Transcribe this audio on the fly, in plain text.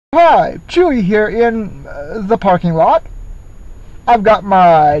Hi, Chewy here in the parking lot. I've got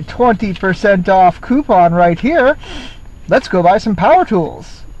my 20% off coupon right here. Let's go buy some power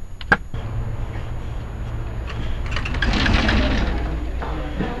tools.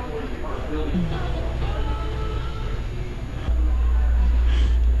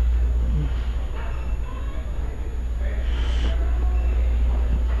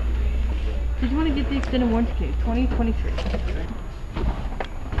 Did you want to get the extended warranty case? 2023.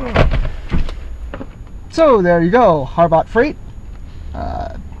 So there you go, Harbot Freight.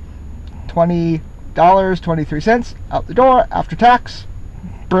 $20.23 out the door after tax.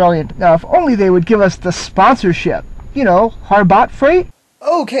 Brilliant. Now, if only they would give us the sponsorship. You know, Harbot Freight.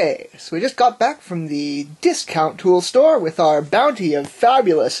 Okay, so we just got back from the discount tool store with our bounty of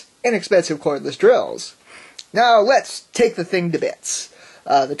fabulous, inexpensive cordless drills. Now let's take the thing to bits.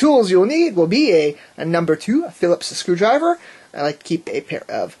 The tools you'll need will be a number 2 Phillips screwdriver. I like to keep a pair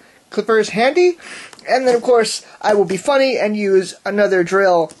of clippers handy. And then, of course, I will be funny and use another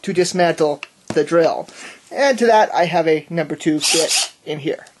drill to dismantle the drill. And to that, I have a number 2 kit in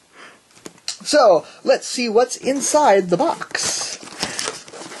here. So, let's see what's inside the box.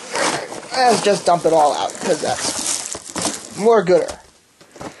 Let's just dump it all out, because that's more gooder.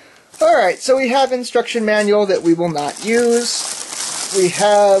 Alright, so we have instruction manual that we will not use. We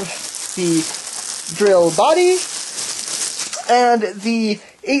have the drill body and the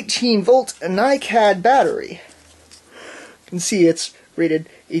 18-volt NiCad battery. You can see it's rated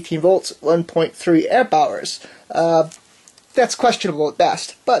 18 volts, 1.3 amp hours. That's questionable at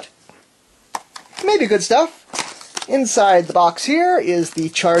best, but maybe good stuff. Inside the box here is the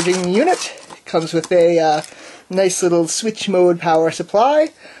charging unit. It comes with a nice little switch mode power supply.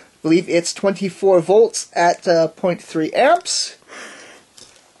 I believe it's 24 volts at 0.3 amps.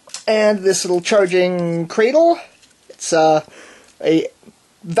 And this little charging cradle. It's a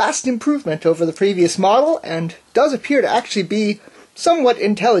vast improvement over the previous model and does appear to actually be somewhat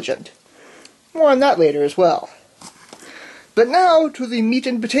intelligent. More on that later as well. But now to the meat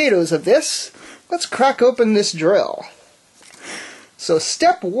and potatoes of this. Let's crack open this drill. So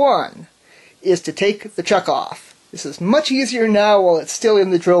step 1 is to take the chuck off. This is much easier now while it's still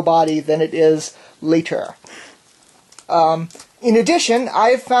in the drill body than it is later. In addition,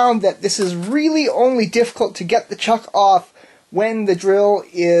 I've found that this is really only difficult to get the chuck off when the drill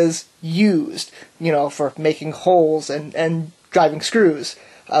is used, you know, for making holes and driving screws.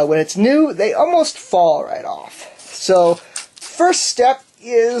 When it's new, they almost fall right off. So, first step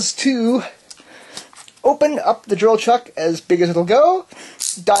is to open up the drill chuck as big as it'll go,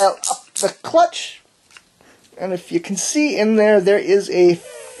 dial up the clutch, and if you can see in there, there is a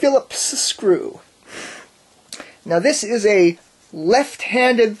Phillips screw. Now this is a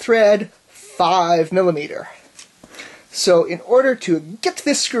left-handed thread 5mm. So in order to get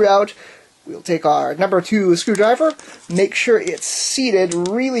this screw out, we'll take our number 2 screwdriver, make sure it's seated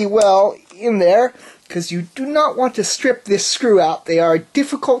really well in there, because you do not want to strip this screw out. They are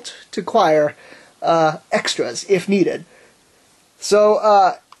difficult to acquire extras if needed.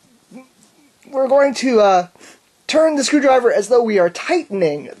 So we're going to turn the screwdriver as though we are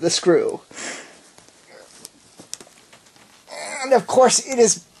tightening the screw. And of course it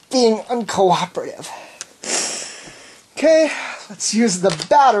is being uncooperative. Okay, let's use the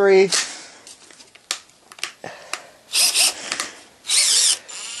battery.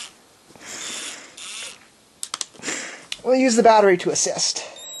 We'll use the battery to assist.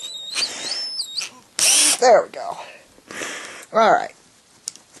 There we go. Alright.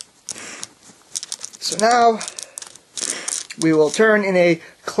 So now we will turn in a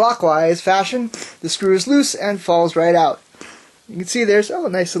clockwise fashion. The screw is loose and falls right out. You can see there's a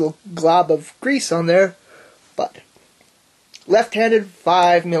nice little glob of grease on there, but left-handed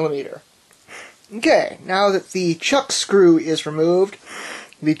 5mm. Okay, now that the chuck screw is removed,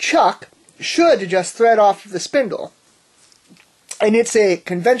 the chuck should just thread off the spindle. And it's a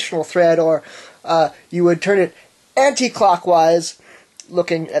conventional thread, or you would turn it anti-clockwise,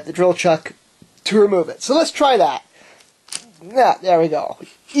 looking at the drill chuck to remove it. So let's try that. Yeah, there we go.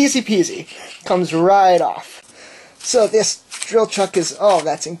 Easy peasy. Comes right off. So this drill chuck is, oh,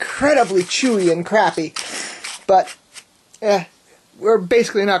 that's incredibly chewy and crappy. But we're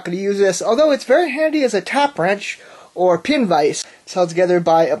basically not going to use this, although it's very handy as a tap wrench or pin vise. It's held together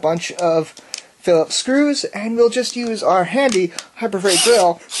by a bunch of Phillips screws, and we'll just use our handy Harbor Freight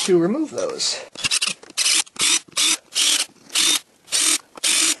drill to remove those.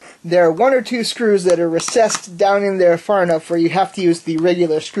 There are 1 or 2 screws that are recessed down in there far enough where you have to use the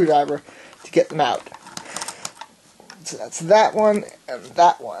regular screwdriver to get them out. So that's that one and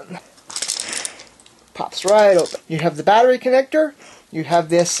that one. Pops right open. You have the battery connector, You have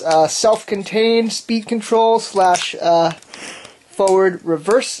this self-contained speed control slash forward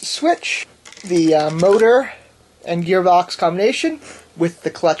reverse switch, the motor and gearbox combination with the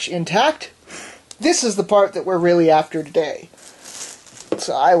clutch intact. This is the part that we're really after today.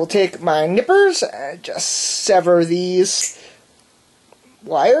 So I will take my nippers and just sever these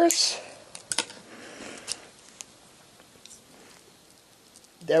wires.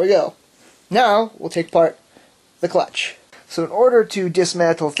 There we go. Now we'll take apart the clutch. So in order to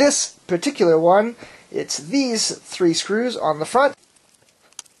dismantle this particular one, it's these 3 screws on the front.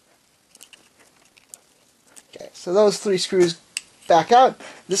 Okay, so those 3 screws back out.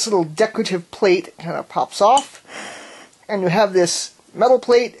 This little decorative plate kind of pops off, and you have this metal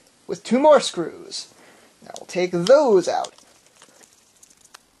plate with 2 more screws. Now we'll take those out.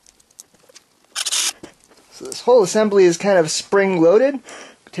 So this whole assembly is kind of spring-loaded.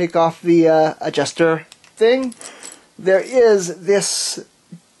 Take off the adjuster thing. There is this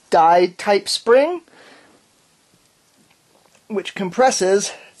die-type spring, which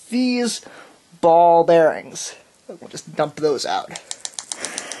compresses these ball bearings. We'll just dump those out.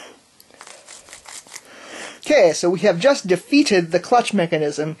 Okay, so we have just defeated the clutch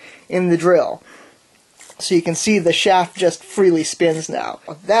mechanism in the drill. So you can see the shaft just freely spins now.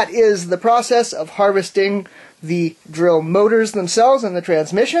 That is the process of harvesting the drill motors themselves and the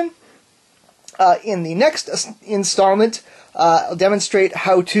transmission. In the next installment, I'll demonstrate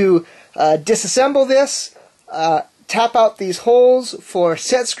how to disassemble this, tap out these holes for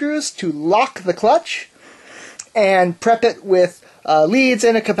set screws to lock the clutch, and prep it with leads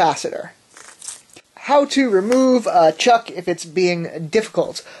and a capacitor. How to remove a chuck if it's being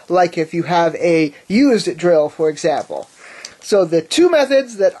difficult, like if you have a used drill, for example. So the 2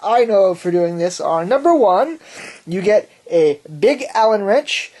 methods that I know of for doing this are, number 1, you get a big Allen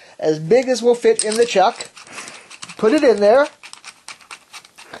wrench, as big as will fit in the chuck, put it in there,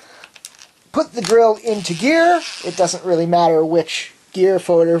 put the drill into gear, it doesn't really matter which gear,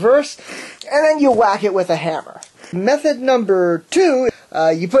 forward or reverse, and then you whack it with a hammer. Method number 2,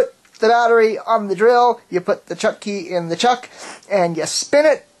 you put the battery on the drill, you put the chuck key in the chuck, and you spin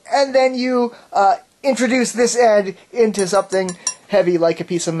it, and then you introduce this end into something heavy like a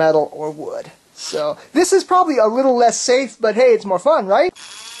piece of metal or wood. So this is probably a little less safe, but hey, it's more fun, right?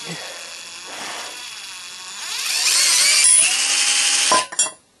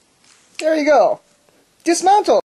 There you go. Dismantle.